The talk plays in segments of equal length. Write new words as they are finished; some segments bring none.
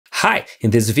Hi, in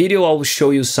this video I will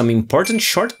show you some important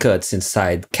shortcuts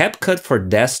inside CapCut for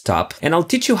desktop, and I'll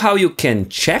teach you how you can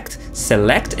check,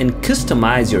 select and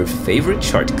customize your favorite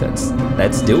shortcuts.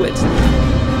 Let's do it!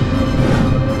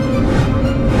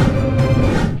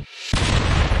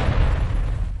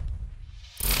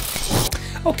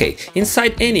 Okay,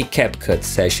 inside any CapCut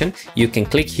session, you can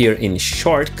click here in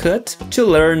Shortcut to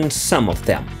learn some of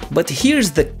them. But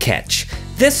here's the catch.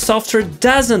 This software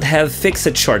doesn't have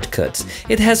fixed shortcuts.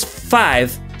 It has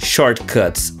 5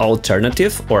 shortcuts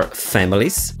alternative or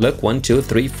families. Look, 1, 2,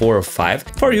 3, 4, or 5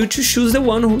 for you to choose the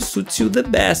one who suits you the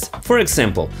best. For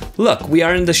example, look, we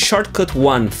are in the shortcut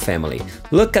 1 family.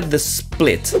 Look at the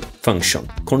split function,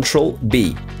 Control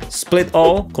B. Split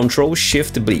all, Control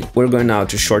Shift B. We're going now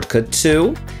to shortcut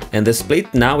 2, and the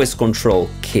split now is Control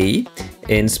K.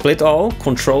 In split all,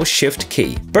 Control Shift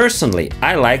K. Personally,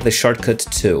 I like the shortcut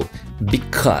 2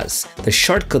 because the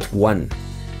shortcut 1,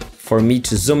 for me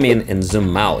to zoom in and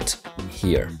zoom out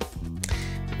here,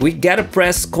 we gotta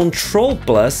press Control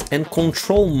plus and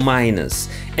Control minus,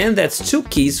 and that's 2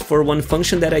 keys for one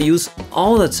function that I use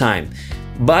all the time.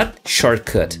 But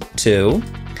shortcut 2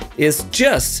 is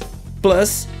just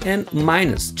plus and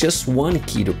minus, just 1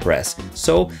 key to press.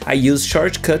 So I use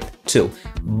shortcut 2,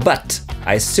 but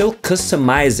I still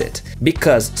customize it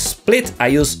because split I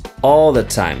use all the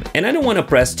time and I don't want to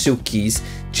press 2 keys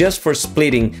just for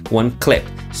splitting one clip.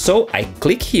 So I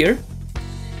click here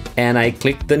and I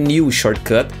click the new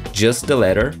shortcut, just the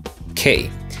letter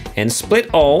K, and split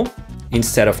all,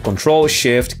 instead of Control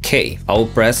Shift K, I'll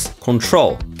press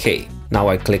Control K. Now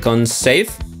I click on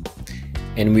save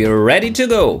and we are ready to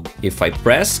go. If I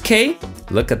press K,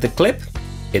 look at the clip,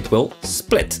 it will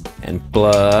split, and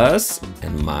plus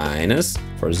and minus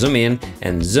for zoom in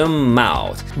and zoom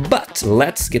out. But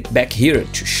let's get back here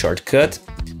to shortcut,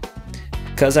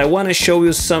 because I want to show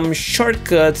you some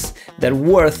shortcuts that are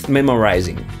worth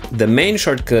memorizing. The main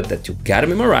shortcut that you gotta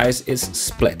memorize is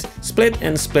split. Split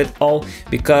and split all,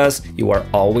 because you are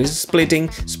always splitting.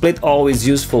 Split all is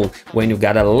useful when you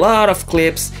got a lot of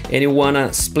clips and you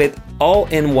wanna split all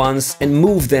in once and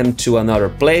move them to another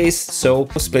place, so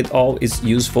split all is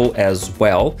useful as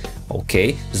well.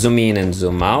 Okay, zoom in and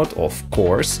zoom out, of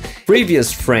course.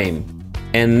 Previous frame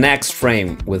and next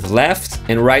frame with left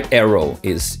and right arrow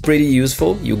is pretty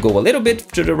useful. You go a little bit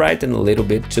to the right and a little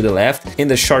bit to the left. In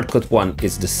the shortcut 1,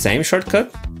 it's the same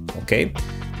shortcut, okay,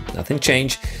 nothing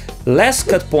changed. Last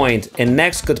cut point and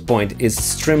next cut point is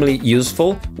extremely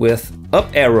useful. With up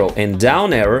arrow and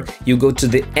down arrow, you go to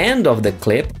the end of the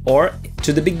clip or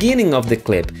to the beginning of the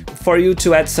clip for you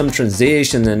to add some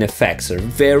transition and effects. Are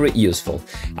very useful.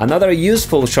 Another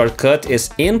useful shortcut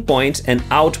is in point and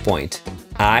out point,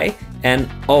 I and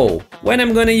O. When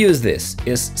I'm gonna use this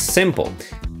is simple.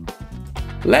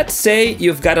 Let's say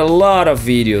you've got a lot of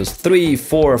videos, 3,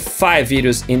 4, 5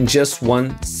 videos in just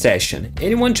one session,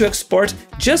 and you want to export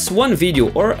just one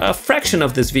video or a fraction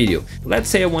of this video. Let's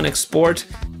say I want to export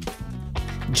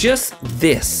just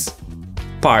this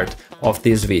part of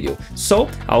this video. So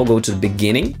I'll go to the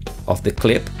beginning of the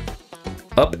clip,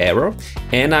 up arrow,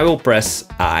 and I will press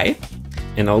I,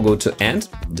 and I'll go to end,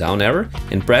 down arrow,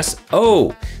 and press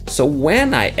O. So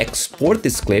when I export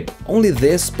this clip, only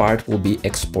this part will be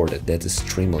exported. That's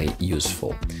extremely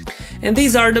useful. And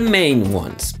these are the main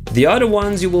ones. The other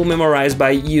ones you will memorize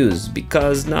by use,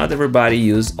 because not everybody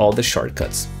uses all the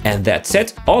shortcuts. And that's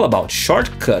it, all about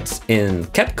shortcuts in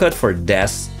CapCut for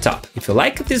desktop. If you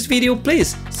like this video,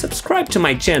 please subscribe to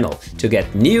my channel to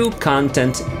get new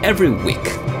content every week.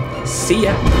 See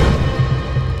ya!